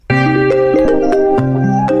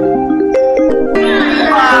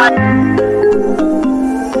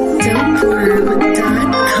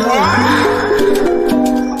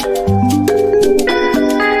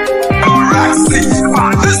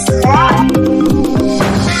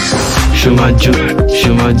Shumajo,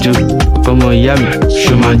 Shumajo, Pomo Yami,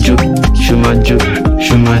 Shumajo, Shumajo,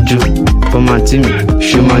 Shumajo, Pomatimi,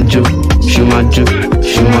 Shumajo, Shumajo,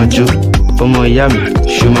 Shumajo, Pomo Yami,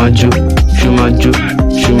 Shumajo, Shumajo,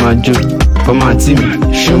 Shumajo, Pomatimi,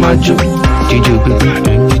 Shumajo, Dijo Bibi,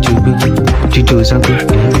 Dijo Sanko,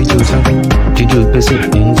 Dijo Pese,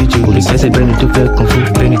 Olùgbẹ́sẹ̀ bẹ́ni tó fẹ́ kung fu,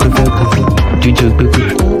 Dijo Bibi,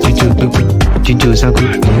 Dijo Sanko,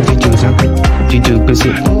 Dijo Pese,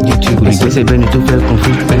 Olùgbẹ́sẹ̀ bẹ́ni tó fẹ́ kung fu,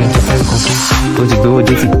 ó ti gbówó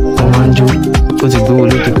détì, ó máa ń jó, ó ti gbówó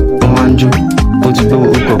lótò, ó máa ń jó, ó ti gbówó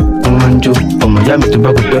ọkọ̀, ó máa ń jó, ọmọ ìyá mi tó bá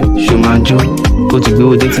kú pẹ́, ṣó máa jó, ó ti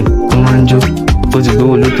gbówó détì, ó máa ń jó, ó ti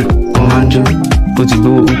gbówó lótò, ó máa ń jó, ó ti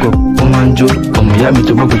gbówó ọkọ̀, ó máa ń jó, ọmọ ìyá mi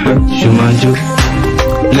tó bá kú pẹ́, ṣó máa jó.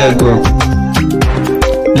 Legwork,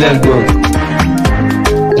 Legwork,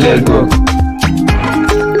 Legwork,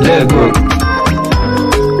 Legwork,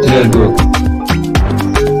 Legwork,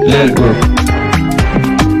 Legwork,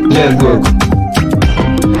 Legwork,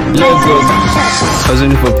 Legwork.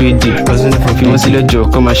 Hustling for PD, hustling for PD. Wọ́n sì lẹ́jọ́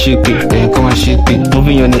kọ́ máa ṣe pé,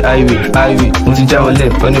 moving on the highway, mo ti já wọlé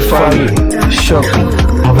on the freeway. Ṣọ́ọ̀kù,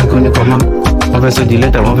 wọ́n fẹ́ kó ní kọ́má, wọ́n fẹ́ sọ di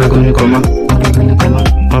lẹ́tà, wọ́n fẹ́ kó ní kọ́má,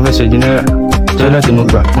 wọ́n fẹ́ sọ di náírà, dọ́là tí mo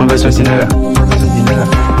gbà, wọ́n fẹ́ sọ sí náírà,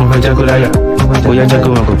 wọ́n fẹ́ jágó láyà, bóyá jágó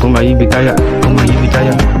wọn kò kó máa yí bi táyà,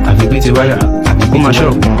 àfi bí ti wáyà, kó máa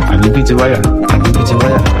ṣọ̀kùn, àfi bí ti wáyà,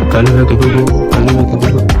 kálú fẹ́ kó gbogbo,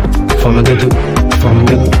 fọmọ ghetto,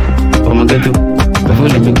 ẹ̀fọ́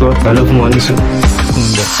lè mi gbọ́, kálọ́ fún wọn ní sùn.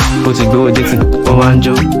 Ó ti gbówó détì, ó máa ń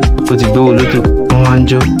jó, ó ti gbówó lótò, ó máa ń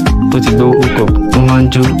jó, ó ti gbówó hookup, ó máa ń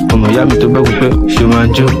jó, ọmọ ìyá mi tó bá kú pẹ́, ṣó máa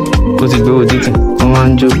jó, ó ti gbówó détì, ó máa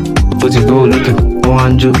ń jó, ó ti gbówó lótò, ó máa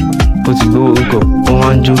ń jó, ó ti gbówó hookup, ó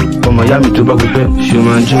máa ń jó, ọmọ ìyá mi tó bá kú pẹ́, ṣó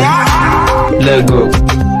máa jó. Legwork,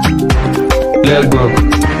 Legwork,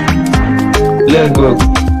 Legwork,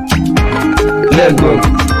 Legwork,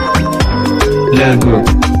 Legwork,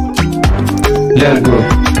 Legwork,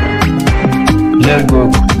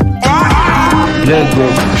 Legwork,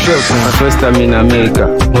 Legwork. My first time in America,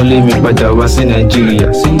 only me padà wá sí Nigeria.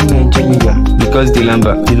 Because the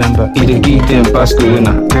lamba, it dey give them pass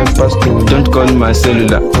corona. Don't call my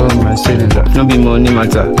cellular, no be money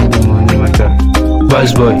matter.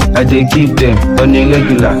 Boss boy, I dey give them on a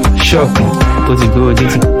regular. Shock, ó ti gbówó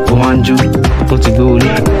détì, ó máa ń jó, ó ti gbówó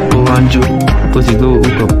lótò, ó máa ń jó, ó ti gbówó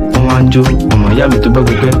hookup, ó máa ń jó, ọmọ ìyá mi tó bá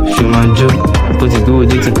kú pẹ́, ṣó máa jó, ó ti gbówó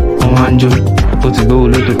détì, ó máa ń jó, ó ti gbówó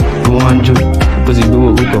lótò, ó máa ń jó, ó ti gbówó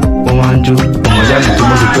hookup, ó máa ń jó, ọmọ ìyá mi tó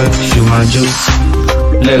bá kú pẹ́, ṣó máa jó.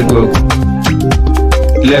 Legwork,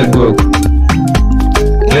 Legwork,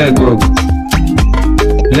 Legwork,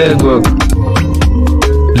 Legwork,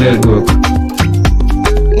 Legwork,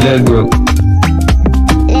 Legwork,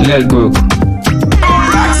 Legwork,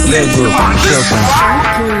 Legwork,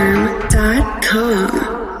 Legwork.